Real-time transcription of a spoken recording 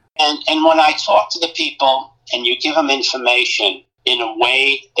And when I talk to the people and you give them information in a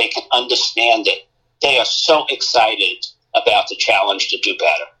way they can understand it, they are so excited about the challenge to do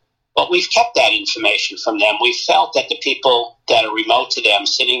better. But we've kept that information from them. We felt that the people that are remote to them,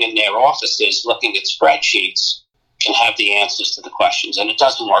 sitting in their offices looking at spreadsheets, can have the answers to the questions, and it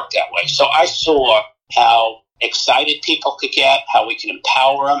doesn't work that way. So I saw how excited people could get, how we can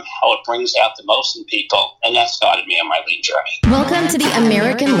empower them, how it brings out the most in people, and that started me on my lean journey. Welcome to the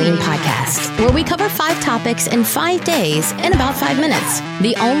American Lean Podcast, where we cover 5 topics in 5 days in about 5 minutes.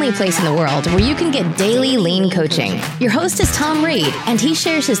 The only place in the world where you can get daily lean coaching. Your host is Tom Reed, and he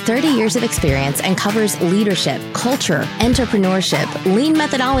shares his 30 years of experience and covers leadership, culture, entrepreneurship, lean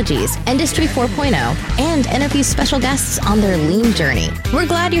methodologies, Industry 4.0, and interviews special guests on their lean journey. We're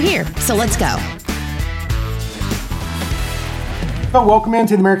glad you're here, so let's go. So welcome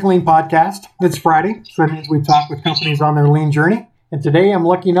into the American Lean Podcast. It's Friday, so that means we talk with companies on their lean journey. And today I'm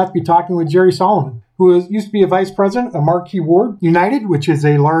lucky enough to be talking with Jerry Solomon, who used to be a vice president of Marquis Ward United, which is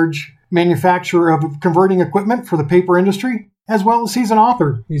a large manufacturer of converting equipment for the paper industry, as well as he's an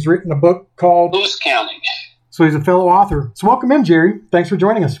author. He's written a book called Who's Counting? So he's a fellow author. So welcome in, Jerry. Thanks for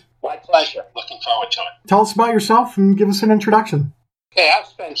joining us. My pleasure. Looking forward to it. Tell us about yourself and give us an introduction. Okay, I've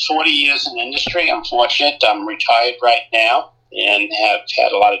spent 40 years in the industry. I'm fortunate. I'm retired right now and have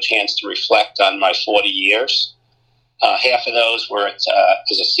had a lot of chance to reflect on my 40 years. Half of those were as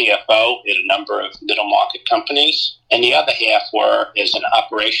a CFO in a number of middle market companies, and the other half were as an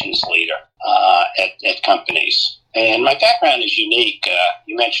operations leader at companies. And my background is unique.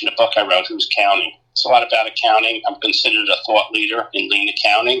 You mentioned a book I wrote, Who's Counting? It's a lot about accounting. I'm considered a thought leader in lean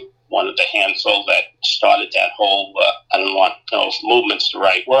accounting, one of the handful that started that whole, I don't know if movement's the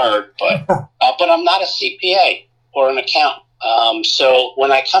right word, but I'm not a CPA or an accountant. So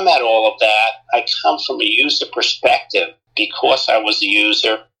when I come at all of that, I come from a user perspective because I was a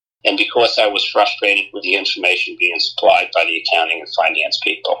user and because I was frustrated with the information being supplied by the accounting and finance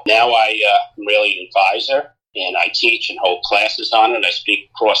people. Now I'm really an advisor, and I teach and hold classes on it. I speak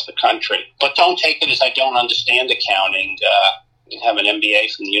across the country. But don't take it as I don't understand accounting. I have an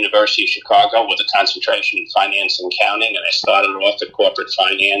MBA from the University of Chicago with a concentration in finance and accounting, and I started off at corporate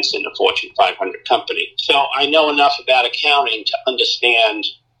finance in a Fortune 500 company. So I know enough about accounting to understand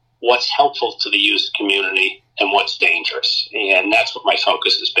what's helpful to the user community and what's dangerous, and that's what my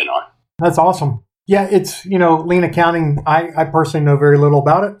focus has been on. That's awesome. Yeah, it's, lean accounting, I personally know very little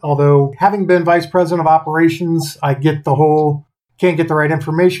about it, although having been vice president of operations, I get the whole, can't get the right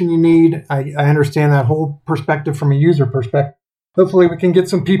information you need. I understand that whole perspective from a user perspective. Hopefully we can get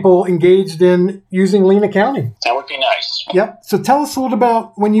some people engaged in using lean accounting. That would be nice. Yep. So tell us a little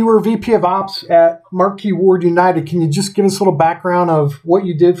about when you were VP of Ops at Marquis Ward United. Can you just give us a little background of what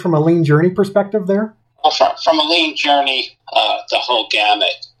you did from a lean journey perspective there? Well, from a lean journey, the whole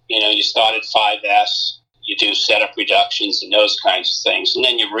gamut. You start at 5S, you do setup reductions and those kinds of things, and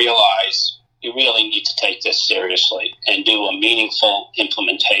then you realize you really need to take this seriously and do a meaningful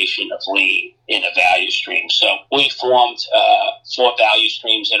implementation of lean in a value stream. So we formed 4 value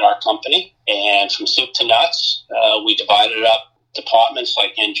streams at our company, and from soup to nuts, we divided up departments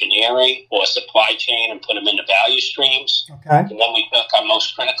like engineering or supply chain and put them into value streams. Okay. And then we took our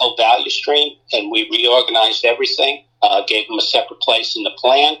most critical value stream and we reorganized everything, gave them a separate place in the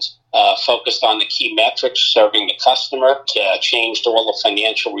plant, focused on the key metrics serving the customer, changed all the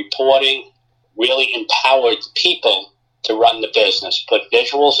financial reporting, really empowered the people to run the business, put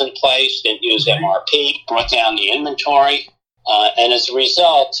visuals in place, didn't use MRP, brought down the inventory, and as a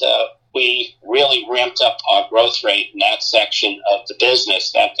result, we really ramped up our growth rate in that section of the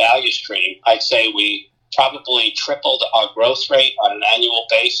business, that value stream. I'd say we probably tripled our growth rate on an annual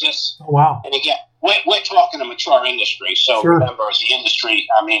basis. Oh, wow. And again, we're talking a mature industry, so Sure. Remember, as the industry,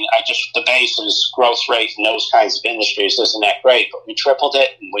 the base is growth rate in those kinds of industries isn't that great, but we tripled it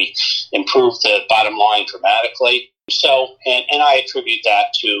and we improved the bottom line dramatically. So, and I attribute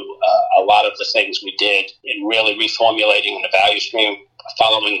that to a lot of the things we did in really reformulating the value stream,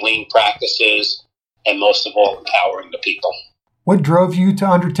 following lean practices, and most of all, empowering the people. What drove you to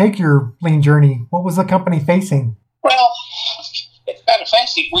undertake your lean journey? What was the company facing? Well, it's kind of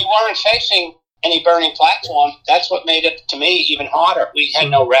fancy. We weren't facing any burning platform. That's what made it, to me, even harder. We had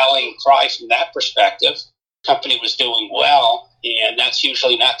no rallying cry from that perspective. The company was doing well, and that's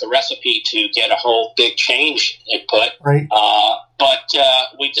usually not the recipe to get a whole big change input. Right. But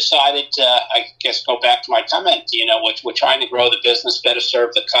we decided, I guess, go back to my comment, we're trying to grow the business, better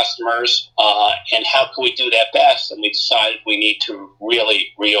serve the customers, and how can we do that best? And we decided we need to really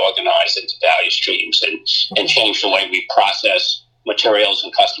reorganize into value streams and change the way we process materials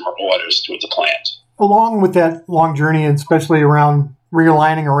and customer orders through the plant. Along with that long journey, and especially around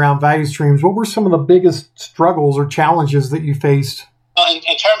realigning around value streams, what were some of the biggest struggles or challenges that you faced? Well, in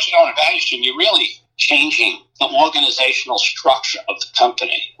terms of going to value stream, you're really changing the organizational structure of the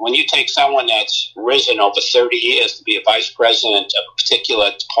company. When you take someone that's risen over 30 years to be a vice president of a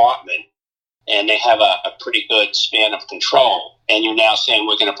particular department, and they have a pretty good span of control, and you're now saying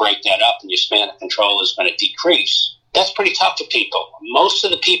we're going to break that up and your span of control is going to decrease, that's pretty tough for people. Most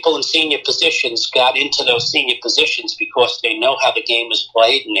of the people in senior positions got into those senior positions because they know how the game is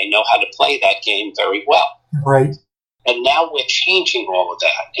played and they know how to play that game very well. Right. And now we're changing all of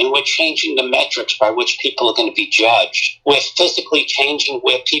that, and we're changing the metrics by which people are going to be judged. We're physically changing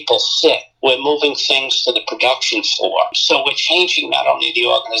where people sit. We're moving things to the production floor. So we're changing not only the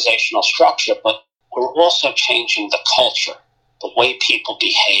organizational structure, but we're also changing the culture, the way people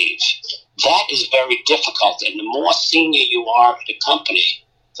behave. That is very difficult, and the more senior you are at a company,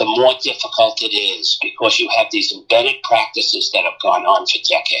 the more difficult it is because you have these embedded practices that have gone on for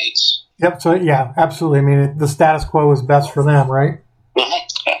decades. Yep. So, yeah, absolutely. I mean, the status quo is best for them, right?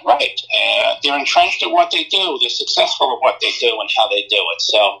 Mm-hmm. Right. They're entrenched at what they do. They're successful at what they do and how they do it.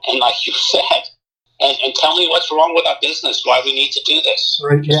 So, and like you said, and tell me what's wrong with our business, why we need to do this.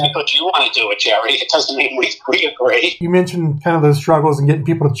 Right, Just because you want to do it, Jerry, it doesn't mean we agree. You mentioned kind of those struggles and getting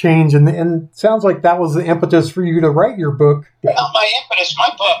people to change, and it sounds like that was the impetus for you to write your book. Well,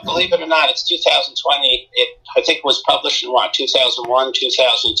 my book, believe it or not, it's 2020. I think it was published in 2001,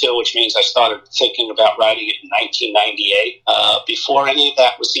 2002, which means I started thinking about writing it in 1998, before any of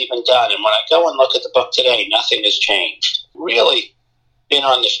that was even done. And when I go and look at the book today, nothing has changed. Really been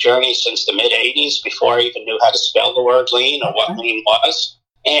on this journey since the mid-'80s before I even knew how to spell the word lean or what lean was.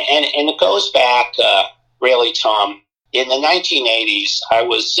 And it goes back, really, Tom. In the 1980s, I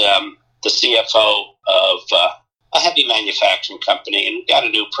was the CFO of a heavy manufacturing company, and we got a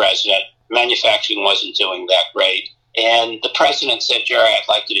new president. Manufacturing wasn't doing that great. And the president said, Jerry, I'd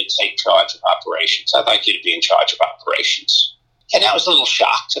like you to take charge of operations. I'd like you to be in charge of operations. And that was a little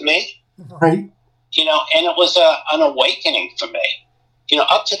shock to me. Right. And it was an awakening for me.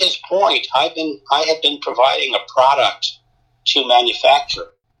 Up to this point, I had been providing a product to manufacture,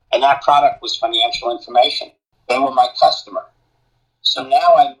 and that product was financial information. They were my customer. So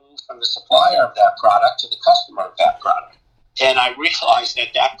now I moved from the supplier of that product to the customer of that product. And I realized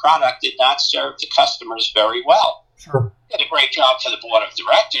that product did not serve the customers very well. Sure. It did a great job for the board of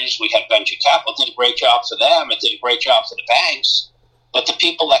directors. We had venture capital. It did a great job for them. It did a great job for the banks. But the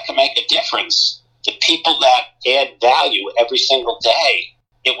people that can make a difference, the people that add value every single day,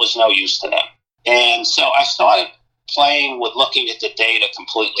 it was no use to them. And so I started playing with looking at the data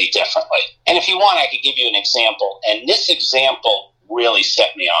completely differently. And if you want, I could give you an example. And this example really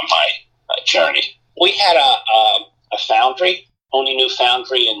set me on my journey. We had a foundry, only new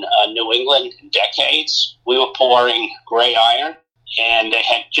foundry in New England in decades. We were pouring gray iron, and they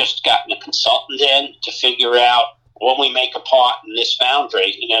had just gotten a consultant in to figure out, when we make a part in this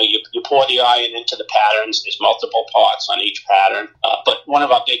foundry, you pour the iron into the patterns. There's multiple parts on each pattern. But one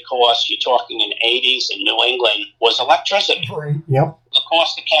of our big costs, you're talking in the 80s in New England, was electricity. Right. Yep. The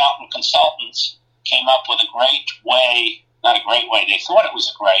cost accountant consultants came up with a great way, not a great way, they thought it was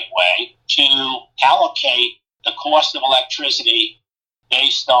a great way, to allocate the cost of electricity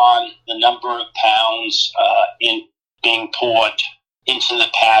based on the number of pounds in being poured into the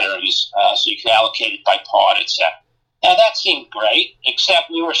patterns, so you could allocate it by part, etc. Now, that seemed great, except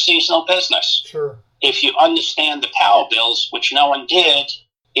we were a seasonal business. Sure. If you understand the power bills, which no one did,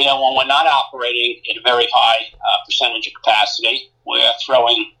 when we're not operating at a very high percentage of capacity, we're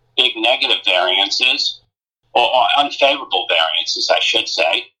throwing big negative variances, or unfavorable variances, I should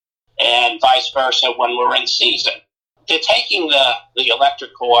say, and vice versa when we're in season. They're taking the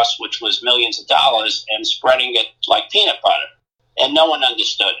electric cost, which was millions of dollars, and spreading it like peanut butter, and no one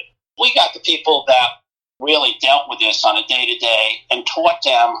understood it. We got the people that really dealt with this on a day-to-day and taught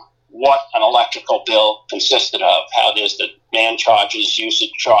them what an electrical bill consisted of, how there's the man charges,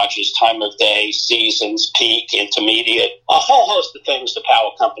 usage charges, time of day, seasons, peak, intermediate, a whole host of things the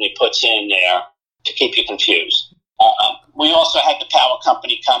power company puts in there to keep you confused. We also had the power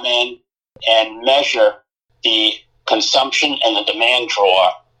company come in and measure the consumption and the demand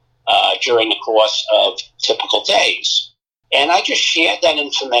draw during the course of typical days. And I just shared that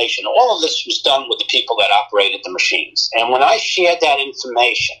information. All of this was done with the people that operated the machines. And when I shared that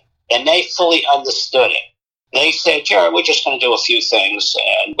information and they fully understood it, they said, Jerry, we're just going to do a few things,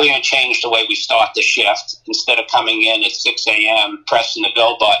 and we're going to change the way we start the shift. Instead of coming in at 6 a.m., pressing the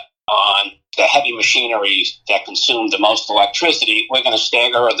go button on the heavy machinery that consume the most electricity, we're going to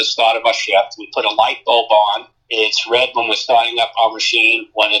stagger the start of our shift. We put a light bulb on. It's red when we're starting up our machine.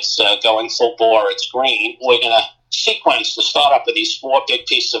 When it's going full bore, it's green. We're going to sequenced the startup of these 4 big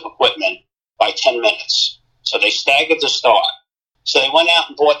pieces of equipment by 10 minutes. So they staggered the start. So they went out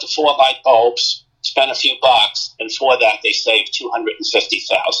and bought the 4 light bulbs, spent a few bucks, and for that they saved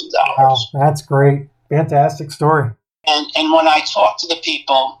 $250,000. Wow, that's great. Fantastic story. And when I talk to the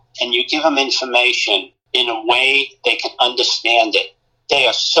people and you give them information in a way they can understand it, they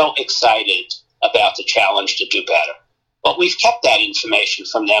are so excited about the challenge to do better. But we've kept that information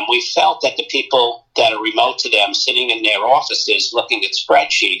from them. We felt that the people that are remote to them, sitting in their offices looking at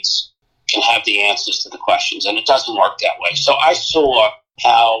spreadsheets, can have the answers to the questions, and it doesn't work that way. So I saw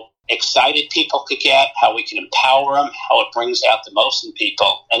how excited people could get, how we can empower them, how it brings out the most in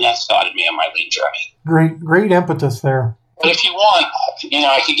people, and that started me on my lean journey. Great impetus there. But if you want,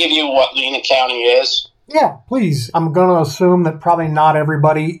 I could give you what lean accounting is. Yeah, please. I'm going to assume that probably not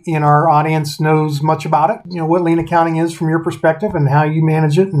everybody in our audience knows much about it. What lean accounting is from your perspective and how you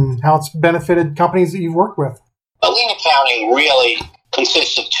manage it and how it's benefited companies that you've worked with. Well, lean accounting really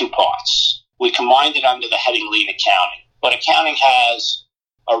consists of 2 parts. We combined it under the heading lean accounting. But accounting has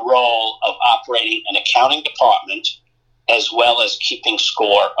a role of operating an accounting department as well as keeping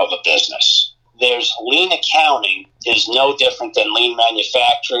score of a business. There's lean accounting is no different than lean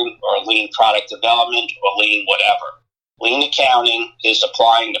manufacturing or lean product development or lean whatever. Lean accounting is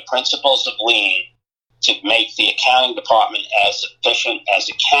applying the principles of lean to make the accounting department as efficient as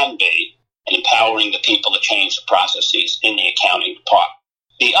it can be and empowering the people to change the processes in the accounting department.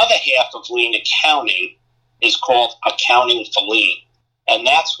 The other half of lean accounting is called accounting for lean. And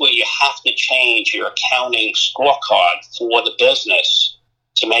that's where you have to change your accounting scorecard for the business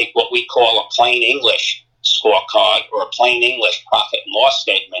to make what we call a plain English scorecard or a plain English profit and loss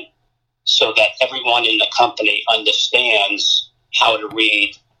statement so that everyone in the company understands how to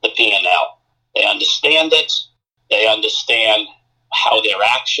read the P&L. They understand it. They understand how their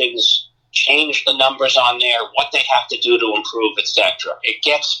actions change the numbers on there, what they have to do to improve, etc. It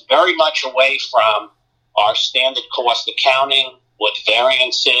gets very much away from our standard cost accounting with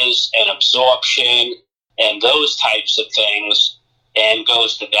variances and absorption and those types of things and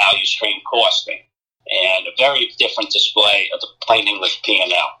goes to value stream costing and a very different display of the plain English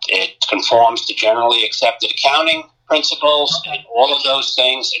P&L. It conforms to generally accepted accounting principles and all of those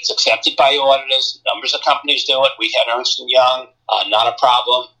things. It's accepted by auditors. Numbers of companies do it. We had Ernst & Young, not a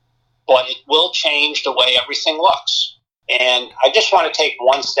problem. But it will change the way everything looks. And I just want to take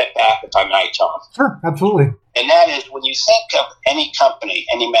one step back, if I might, Tom. Sure, absolutely. And that is when you think of any company,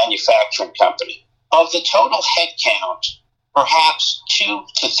 any manufacturing company, of the total headcount, perhaps 2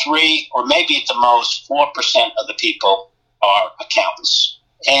 to 3, or maybe at the most 4% of the people are accountants.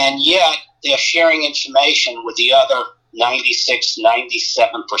 And yet they're sharing information with the other 96,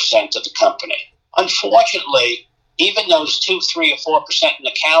 97% of the company. Unfortunately, even those 2, 3, or 4% in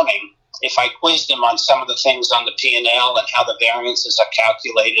accounting, if I quiz them on some of the things on the P&L and how the variances are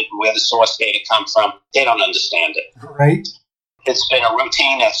calculated and where the source data come from, they don't understand it. Right. It's been a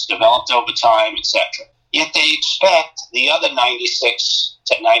routine that's developed over time, etc. Yet they expect the other 96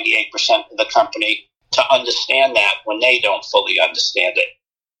 to 98% of the company to understand that when they don't fully understand it.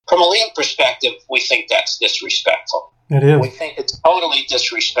 From a lean perspective, we think that's disrespectful. It is. We think it's totally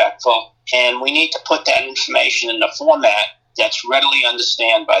disrespectful, and we need to put that information in a format that's readily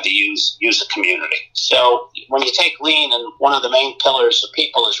understood by the user community. So when you take lean, and one of the main pillars of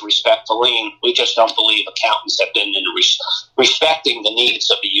people is respect for lean, we just don't believe accountants have been in respecting the needs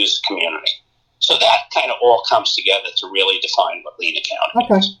of the user community. So that kind of all comes together to really define what lean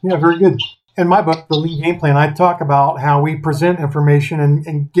accounting is. Yeah, very good. In my book, The Lean Game Plan, I talk about how we present information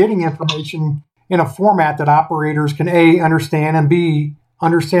and getting information in a format that operators can A, understand, and B,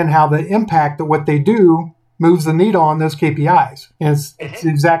 understand how the impact of what they do moves the needle on those KPIs. And it's the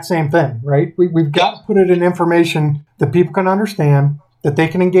exact same thing, right? We've got to put it in information that people can understand, that they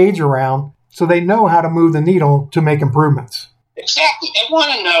can engage around, so they know how to move the needle to make improvements. Exactly. They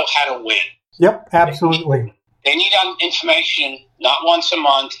want to know how to win. Yep, absolutely. They need information not once a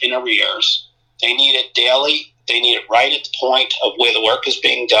month in arrears. They need it daily. They need it right at the point of where the work is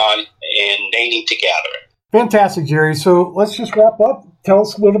being done, and they need to gather it. Fantastic, Jerry. So let's just wrap up. Tell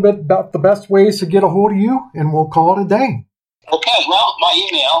us a little bit about the best ways to get a hold of you, and we'll call it a day. Okay, well, my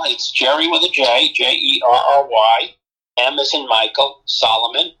email, it's Jerry with a J, Jerry, M as in Michael,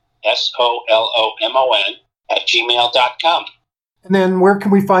 Solomon, SOLOMON, @gmail.com. And then where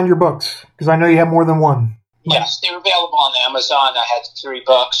can we find your books? Because I know you have more than one. Yes, they're available on Amazon. I had 3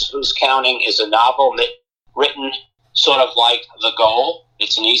 books. Who's Counting is a novel written sort of like The Goal.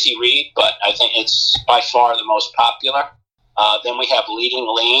 It's an easy read, but I think it's by far the most popular. Then we have Leading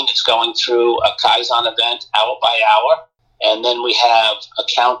Lean. It's going through a Kaizen event hour by hour. And then we have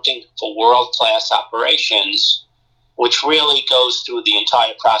Accounting for World-Class Operations, which really goes through the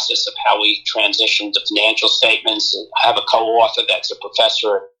entire process of how we transition to financial statements. And I have a co-author that's a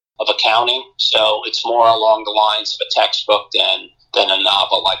professor of accounting, so it's more along the lines of a textbook than a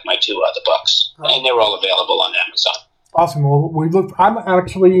novel like my 2 other books. And they're all available on Amazon. Awesome. Well, I'm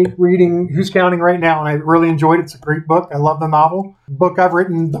actually reading Who's Counting right now, and I really enjoyed it. It's a great book. I love the novel. The book I've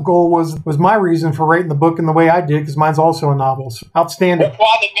written, the goal was my reason for writing the book in the way I did, because mine's also a novel. So outstanding. What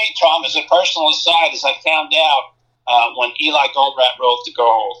bothered me, Tom, as a personal aside, is I found out when Eli Goldratt wrote The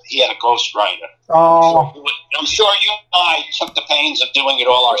Goal, he had a ghostwriter. Oh. I'm sure you and I took the pains of doing it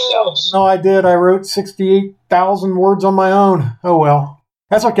all ourselves. No, I did. I wrote 68,000 words on my own. Oh, well.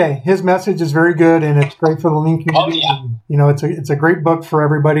 That's okay. His message is very good, and it's great for the lean community. Oh, yeah. And, it's a great book for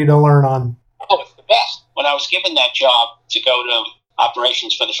everybody to learn on. Oh, it's the best. When I was given that job to go to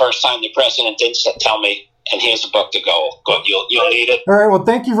operations for the first time, the president did tell me, and here's a book to go. Good, you'll need it. All right. Well,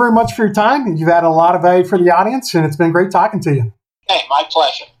 thank you very much for your time. You've had a lot of value for the audience, and it's been great talking to you. Hey, my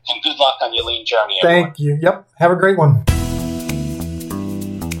pleasure. And good luck on your lean journey, everyone. Thank you. Yep. Have a great one.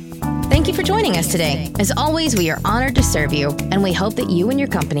 Thank you for joining us today. As always, we are honored to serve you, and we hope that you and your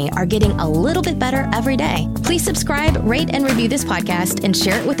company are getting a little bit better every day. Please subscribe, rate, and review this podcast and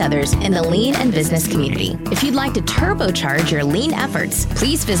share it with others in the lean and business community. If you'd like to turbocharge your lean efforts,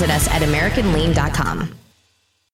 please visit us at AmericanLean.com.